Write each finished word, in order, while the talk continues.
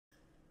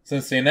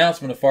Since the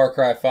announcement of Far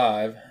Cry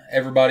 5,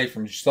 everybody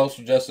from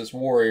social justice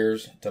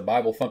warriors to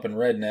Bible-thumping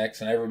rednecks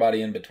and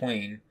everybody in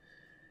between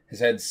has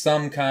had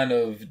some kind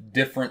of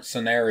different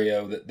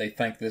scenario that they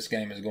think this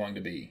game is going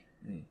to be.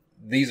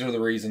 These are the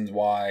reasons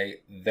why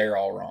they're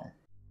all wrong.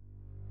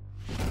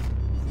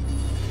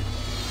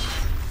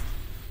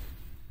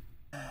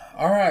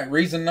 Alright,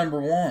 reason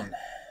number one.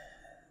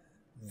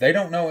 They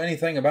don't know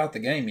anything about the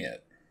game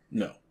yet.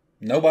 No.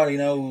 Nobody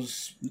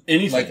knows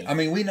anything. Like, I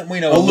mean, we know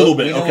a little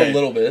bit. We know a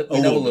little bit.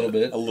 We know a little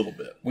bit. A little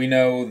bit. We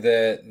know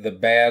that the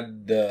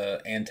bad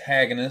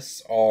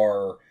antagonists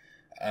are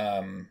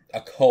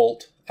a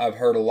cult. I've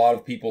heard a lot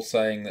of people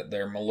saying that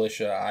they're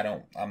militia.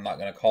 I'm not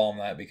going to call them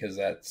that because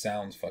that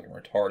sounds fucking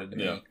retarded to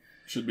me.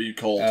 Should be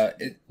cult.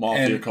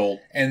 Mafia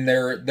cult. And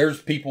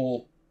there's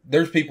people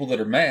that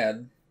are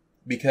mad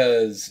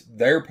because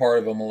they're part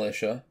of a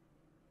militia.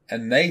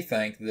 And they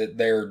think that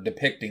they're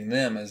depicting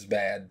them as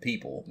bad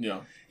people. Yeah.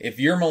 If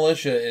your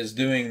militia is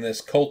doing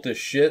this cultish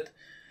shit,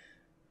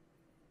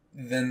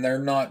 then they're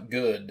not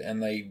good,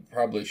 and they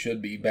probably should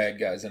be bad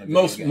guys in a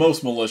video game.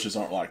 Most militias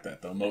aren't like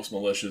that, though. Most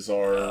militias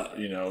are,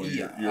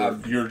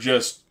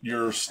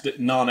 you're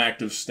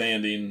non-active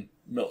standing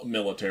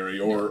military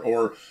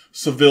or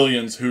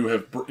civilians who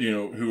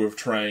have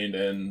trained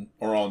and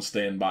are on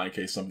standby in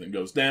case something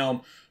goes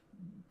down.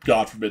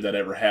 God forbid that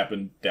ever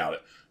happened. Doubt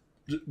it.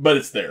 But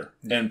it's there,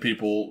 and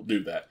people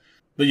do that.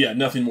 But yeah,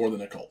 nothing more than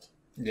a cult.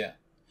 Yeah,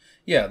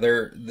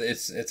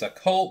 it's a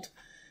cult,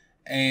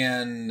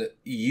 and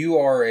you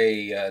are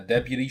a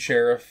deputy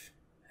sheriff,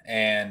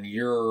 and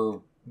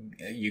you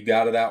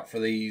got it out for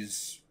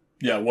these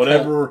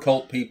whatever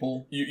cult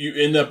people. You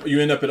end up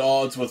at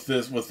odds with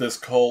this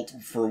cult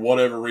for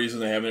whatever reason.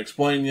 They haven't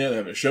explained yet. They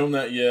haven't shown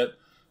that yet.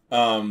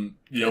 And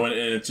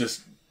it's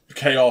just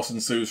chaos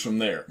ensues from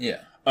there. Yeah,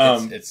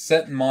 it's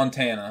set in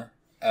Montana.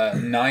 I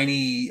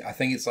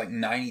think it's like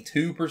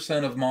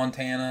 92% of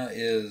Montana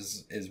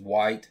is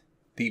white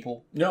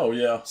people. No,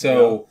 yeah.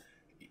 So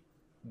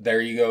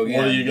there you go again.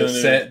 What are you going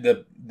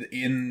to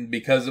do?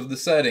 Because of the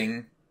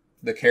setting,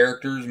 the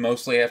characters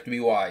mostly have to be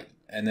white,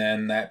 and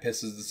then that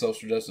pisses the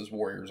social justice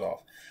warriors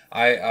off.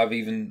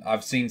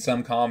 I've seen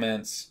some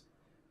comments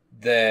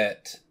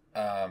that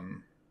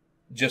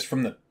just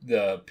from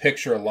the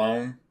picture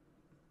alone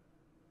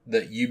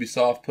that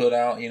Ubisoft put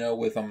out,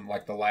 with them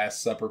like the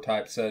Last Supper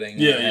type setting.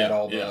 Had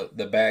all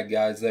the bad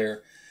guys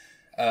there.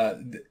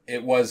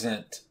 It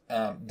wasn't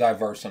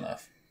diverse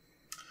enough.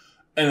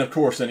 And of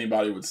course,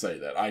 anybody would say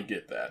that. I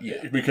get that.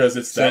 Yeah. Because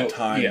it's that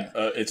time. Yeah.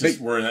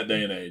 We're in that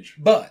day and age.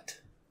 But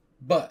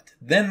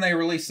then they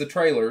released the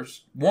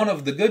trailers. One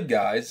of the good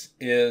guys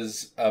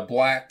is a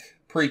black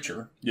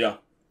preacher. Yeah.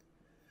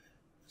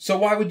 So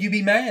why would you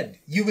be mad?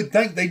 You would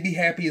think they'd be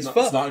happy as fuck.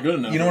 It's not good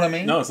enough. You know what I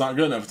mean? No, it's not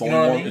good enough. It's only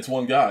one. It's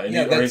one guy, and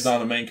he's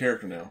not a main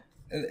character now.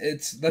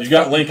 That's you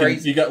got Lincoln.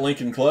 Crazy. You got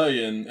Lincoln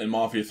Clay in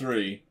Mafia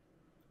 3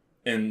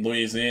 in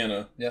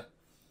Louisiana. Yeah.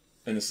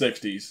 In the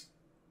 60s,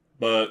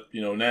 but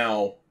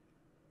now,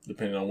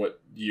 depending on what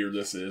year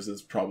this is,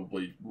 it's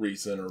probably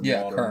recent or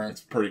modern. Current.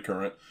 It's pretty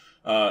current.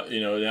 But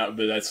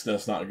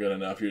that's not good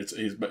enough.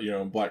 He's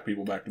black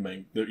people back to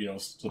main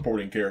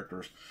supporting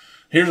characters.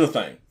 Here's the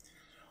thing.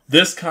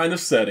 This kind of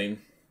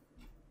setting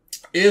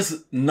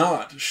is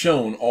not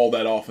shown all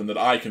that often that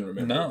I can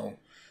remember. No.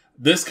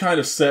 This kind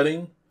of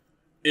setting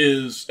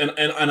is, and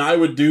I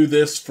would do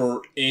this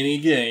for any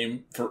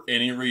game, for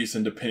any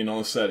reason, depending on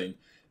the setting.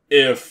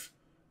 If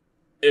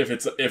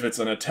it's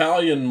an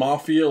Italian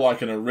mafia,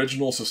 like an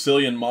original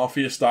Sicilian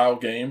mafia style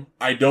game,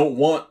 I don't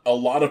want a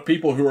lot of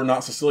people who are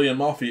not Sicilian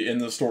mafia in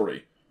the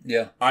story.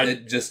 Yeah,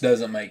 it just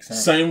doesn't make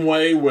sense. Same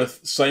way with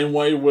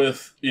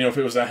if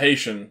it was a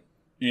Haitian.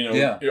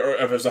 Or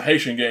if it's a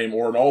Haitian game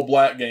or an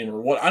all-black game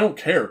or what, I don't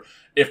care.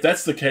 If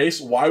that's the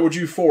case, why would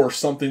you force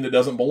something that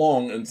doesn't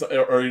belong or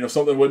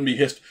something that wouldn't be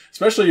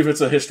especially if it's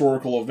a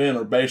historical event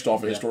or based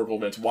off of historical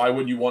events? Why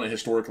wouldn't you want it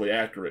historically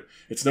accurate?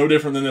 It's no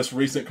different than this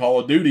recent Call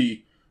of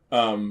Duty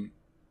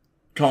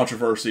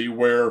controversy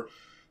where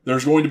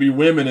there's going to be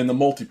women in the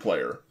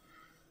multiplayer.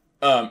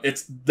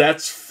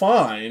 That's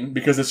fine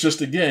because it's just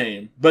a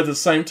game, but at the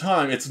same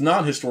time, it's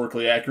not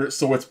historically accurate,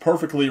 so it's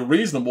perfectly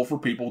reasonable for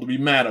people to be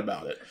mad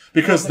about it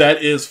because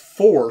that is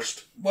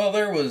forced. Well,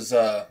 there was,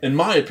 in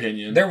my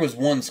opinion, there was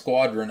one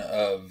squadron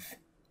of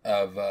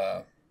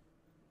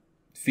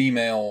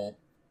female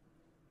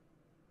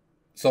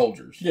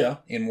soldiers. Yeah.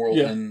 In World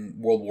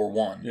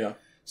War I. Yeah.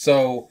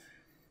 So,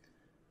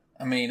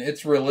 I mean,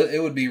 it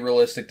would be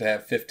realistic to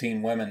have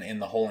 15 women in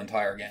the whole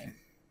entire game.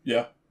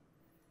 Yeah.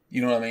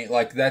 You know what I mean?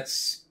 Like, that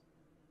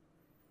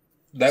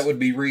would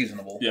be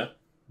reasonable. Yeah.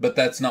 But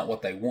that's not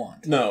what they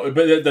want. No,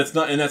 but that's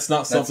not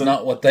something. That's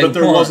not what they want. But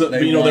there wasn't,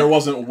 there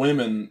wasn't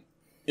women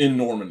in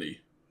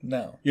Normandy.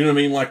 No. You know what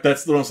I mean? Like,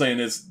 that's what I'm saying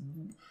is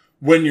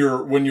when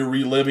you're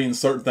reliving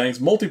certain things,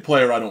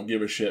 multiplayer, I don't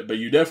give a shit, but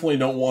you definitely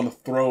don't want to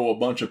throw a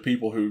bunch of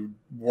people who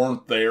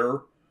weren't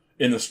there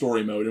in the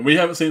story mode. And we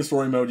haven't seen the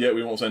story mode yet.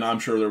 We won't say, and I'm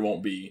sure there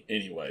won't be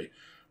anyway.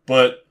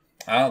 But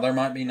oh, there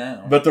might be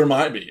now. But there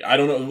might be. I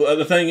don't know.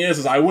 The thing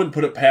is I wouldn't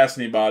put it past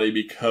anybody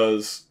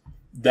because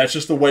That's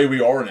just the way we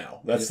are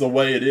now. That's the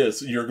way it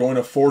is. You're going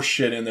to force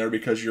shit in there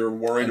because you're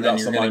worried about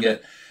somebody.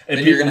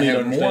 And you're going to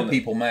have more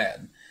people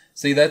mad.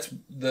 See, that's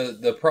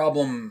the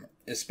problem,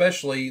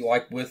 especially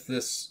like with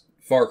this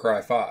Far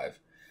Cry 5.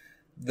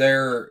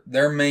 Their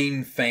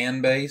main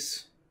fan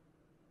base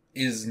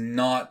is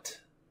not...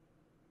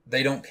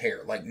 They don't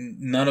care. Like,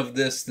 none of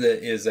this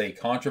that is a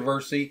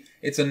controversy.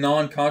 It's a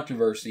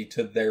non-controversy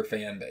to their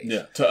fan base.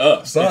 Yeah, to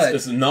us. But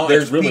it's not.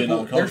 It's really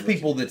non-controversy. There's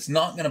people that's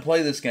not going to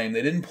play this game.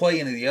 They didn't play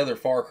any of the other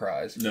Far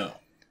Cries. No.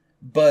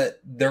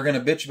 But they're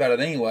going to bitch about it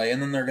anyway, and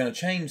then they're going to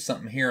change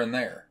something here and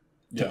there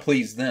to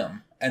please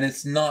them. And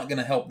it's not going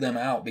to help them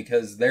out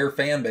because their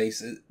fan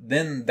base,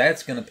 then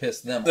that's going to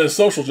piss them off. The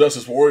social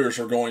justice warriors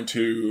are going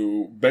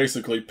to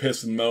basically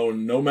piss and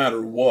moan no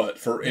matter what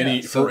for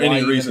any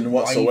reason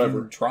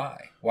whatsoever.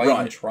 Why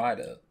even try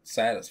to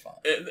satisfy?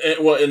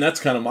 And that's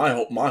kind of my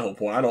whole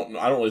point. I don't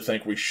really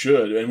think we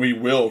should, and we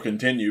will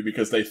continue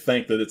because they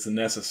think that it's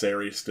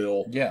necessary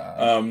still.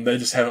 Yeah. They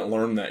just haven't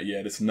learned that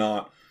yet. It's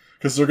not,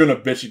 because they're going to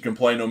bitch and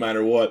complain no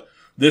matter what.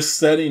 This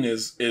setting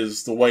is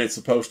the way it's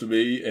supposed to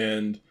be,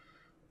 and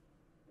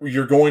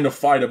you're going to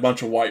fight a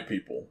bunch of white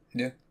people.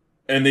 Yeah.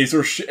 And these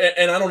are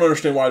and I don't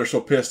understand why they're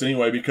so pissed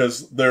anyway,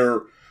 because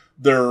they're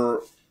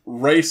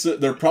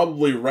racist. They're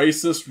probably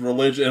racist,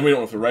 religious, and we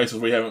don't know if they're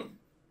racist. We haven't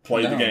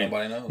played the game.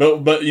 Nobody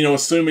knows. But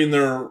assuming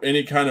they're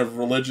any kind of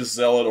religious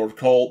zealot or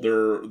cult,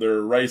 they're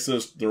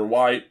racist, they're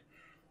white.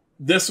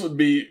 This would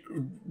be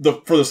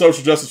for the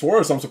social justice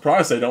warriors. I'm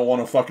surprised they don't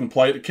want to fucking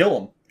play it to kill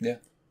them. Yeah.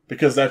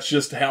 Because that's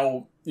just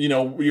how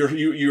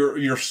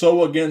you're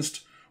so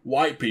against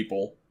white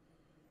people.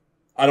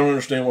 I don't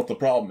understand what the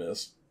problem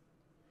is.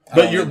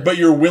 But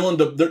you're willing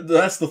to.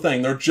 That's the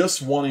thing. They're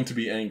just wanting to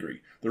be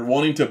angry. They're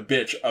wanting to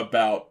bitch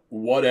about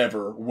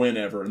whatever,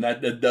 whenever, and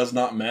that does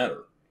not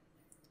matter.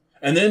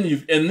 And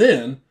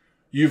then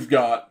you've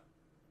got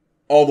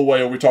all the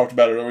way. We talked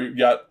about it. We've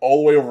got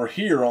all the way over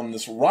here on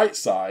this right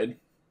side.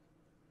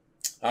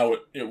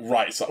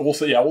 Right side. We'll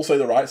say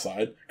the right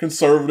side.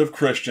 Conservative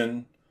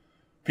Christian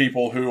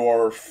people who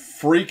are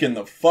freaking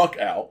the fuck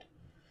out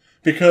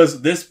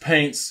because this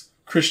paints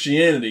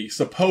Christianity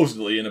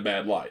supposedly in a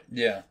bad light.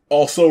 Yeah.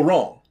 Also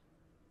wrong.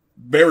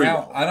 Very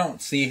wrong. I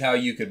don't see how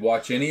you could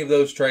watch any of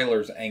those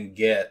trailers and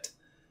get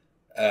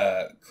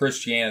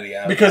Christianity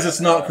out of it. Because it's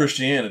not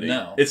Christianity.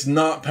 No. It's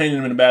not painting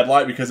them in a bad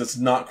light because it's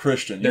not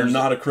Christian. They're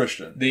not a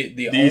Christian.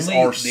 These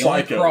are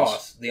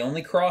psychos. The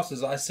only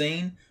crosses I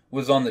seen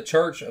was on the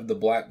church of the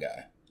black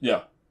guy.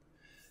 Yeah.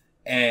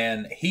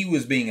 And he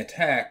was being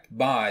attacked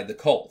by the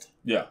cult.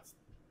 Yeah.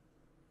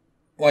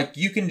 Like,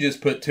 you can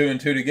just put two and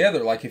two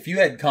together. Like, if you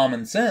had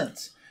common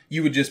sense,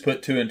 you would just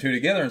put two and two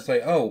together and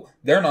say, oh,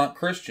 they're not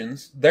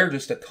Christians. They're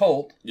just a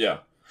cult. Yeah.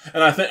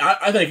 And I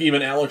think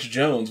even Alex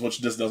Jones,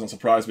 which just doesn't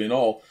surprise me at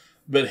all,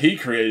 but he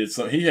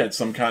had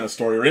some kind of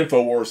story, or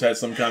InfoWars had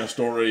some kind of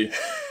story.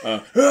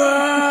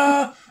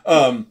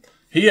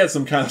 He had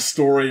some kind of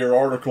story or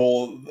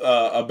article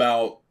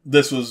about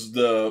this was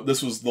the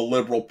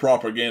liberal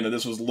propaganda.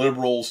 This was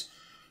liberals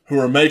who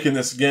are making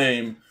this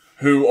game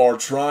who are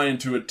trying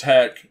to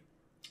attack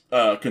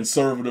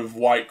conservative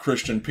white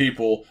Christian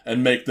people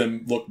and make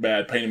them look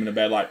bad, paint them in a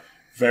bad light.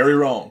 Very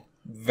wrong.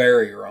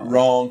 Very wrong.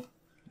 Wrong.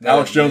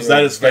 Alex Jones,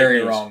 that is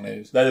very wrong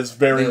news. That is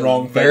very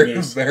wrong fake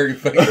news. Very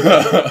fake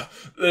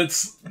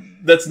news.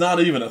 That's not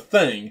even a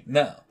thing.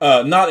 No.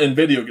 Not in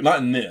video. Not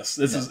in this.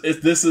 This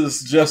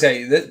is just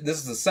okay. This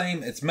is the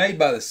same. It's made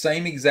by the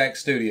same exact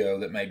studio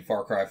that made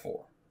Far Cry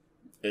 4.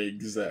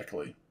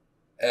 Exactly.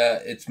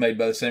 It's made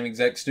by the same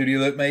exact studio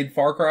that made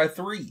Far Cry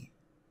 3.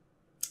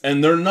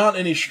 And they're not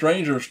any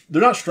strangers.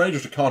 They're not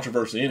strangers to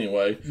controversy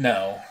anyway.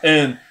 No.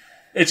 And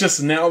it's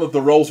just now that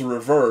the roles are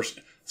reversed.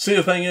 See,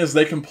 the thing is,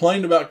 they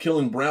complained about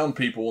killing brown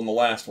people in the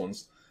last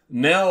ones.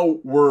 Now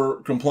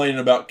we're complaining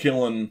about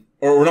killing,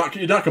 or we're not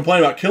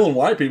complaining about killing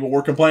white people.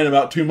 We're complaining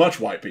about too much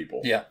white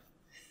people. Yeah.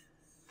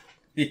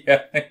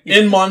 Yeah.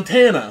 In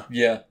Montana.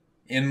 Yeah.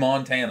 In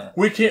Montana.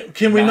 We can't.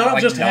 Can we not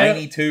like just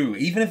 92?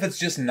 Even if it's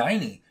just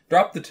 90,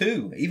 drop the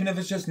 2. Even if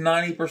it's just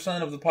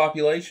 90% of the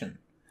population.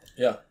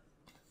 Yeah.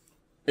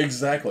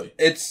 Exactly.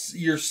 It's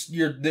you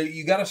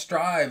got to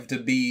strive to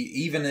be,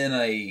 even in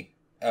a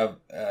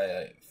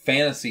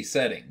fantasy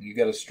setting, you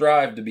got to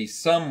strive to be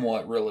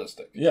somewhat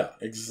realistic. Yeah,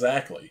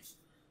 exactly.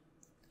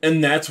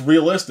 And that's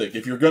realistic.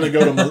 If you're going to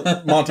go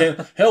to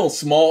Montana, hell,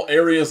 small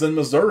areas in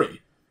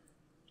Missouri,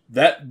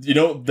 that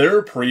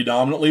they're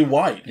predominantly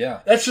white.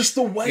 Yeah, that's just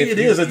the way it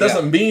is. It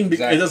doesn't mean it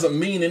doesn't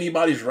mean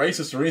anybody's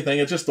racist or anything.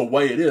 It's just the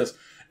way it is.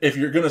 If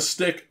you're going to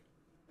stick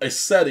a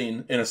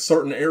setting in a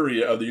certain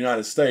area of the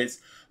United States,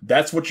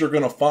 that's what you're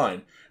going to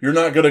find. You're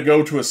not going to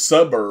go to a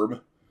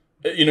suburb.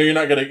 You're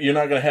not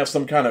gonna have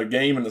some kind of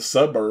game in the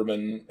suburb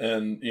and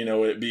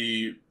it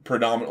be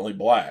predominantly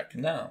black.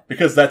 No,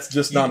 because that's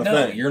just not a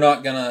thing. You're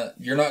not gonna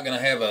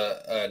have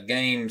a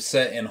game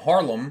set in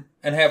Harlem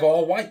and have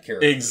all white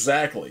characters.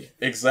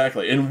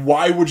 Exactly. And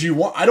why would you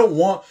want? I don't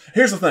want.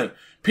 Here's the thing: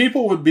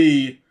 people would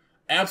be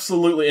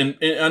absolutely. And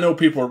I know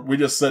we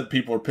just said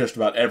people are pissed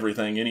about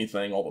everything,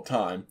 anything, all the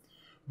time.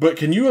 But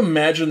can you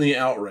imagine the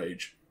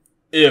outrage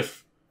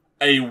if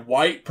a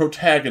white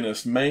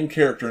protagonist, main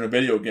character in a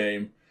video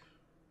game,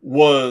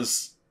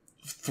 was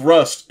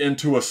thrust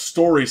into a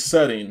story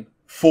setting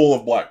full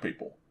of black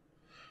people.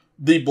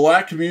 The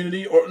black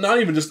community, or not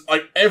even just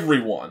like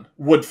everyone,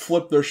 would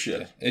flip their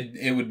shit.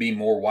 It would be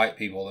more white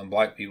people than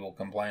black people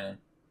complaining.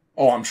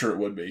 Oh, I'm sure it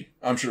would be.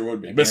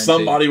 But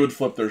somebody would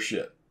flip their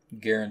shit.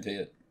 Guarantee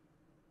it.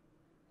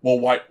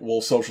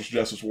 Well, social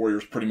justice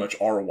warriors pretty much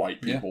are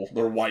white people. Yeah.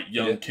 They're white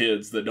young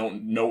kids that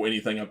don't know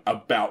anything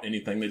about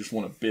anything. They just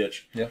want to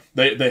bitch. Yeah.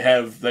 They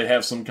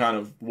have some kind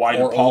of white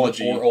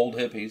apology. Or old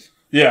hippies.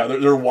 Yeah,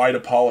 they're white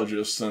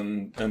apologists,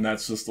 and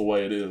that's just the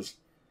way it is.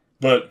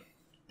 But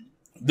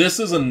this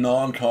is a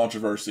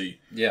non-controversy.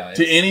 Yeah.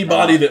 To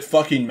anybody that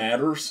fucking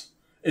matters,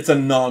 it's a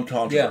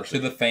non-controversy.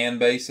 Yeah, to the fan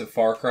base of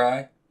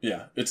FarCry.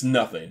 Yeah, it's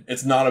nothing.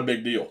 It's not a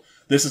big deal.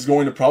 This is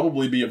going to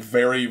probably be a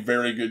very,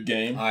 very good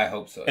game. I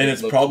hope so. And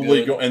it's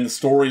probably and the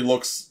story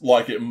looks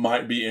like it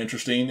might be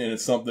interesting, and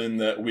it's something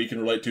that we can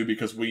relate to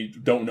because we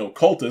don't know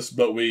cultists,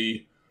 but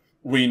we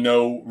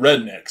know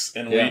rednecks,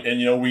 and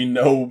we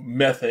know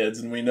meth heads,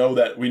 and we know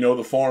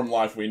the farm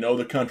life, we know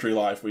the country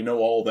life, we know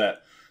all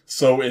that.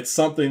 So it's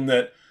something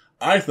that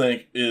I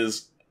think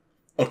is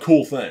a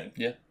cool thing.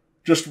 Yeah.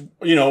 Just,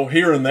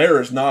 here and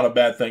there is not a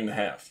bad thing to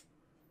have.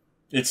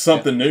 It's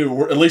something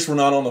new. At least we're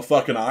not on the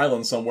fucking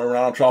island somewhere. We're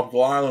not on a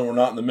tropical island. We're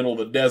not in the middle of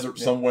a desert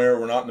somewhere.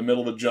 We're not in the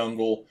middle of a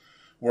jungle.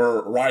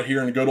 We're right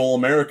here in good old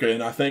America,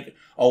 and I think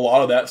a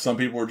lot of that some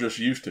people are just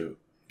used to.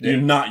 Yeah.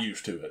 You're not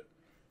used to it.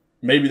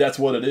 Maybe that's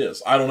what it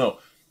is. I don't know.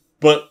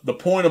 But the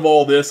point of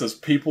all this is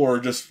people are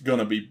just going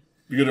to be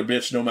good a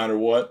bitch no matter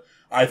what.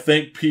 I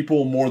think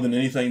people, more than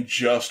anything,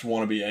 just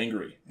want to be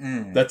angry.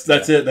 That's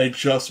it. They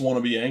just want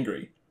to be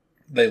angry.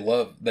 They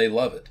love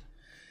it.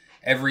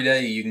 Every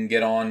day you can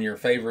get on your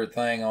favorite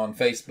thing on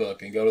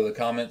Facebook and go to the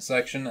comment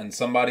section, and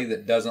somebody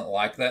that doesn't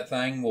like that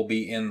thing will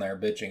be in there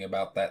bitching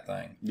about that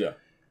thing. Yeah.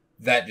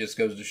 That just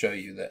goes to show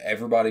you that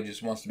everybody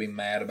just wants to be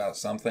mad about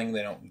something.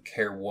 They don't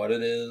care what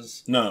it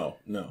is. No.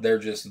 They're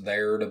just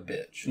there to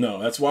bitch.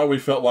 No, that's why we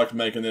felt like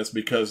making this,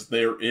 because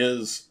there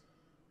is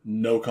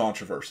no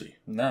controversy.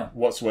 No.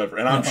 Whatsoever.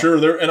 And I'm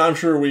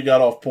sure we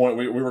got off point.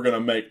 We were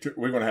going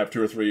to have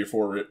 2 or 3 or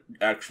 4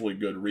 actually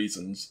good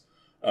reasons.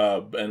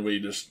 And we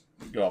just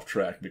go off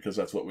track because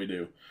that's what we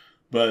do.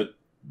 But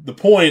the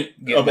point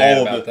of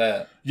all of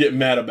it, get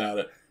mad about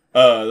it.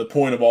 The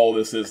point of all of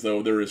this is,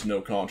 though, there is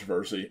no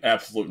controversy.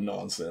 Absolute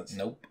nonsense.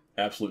 Nope.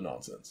 Absolute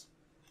nonsense.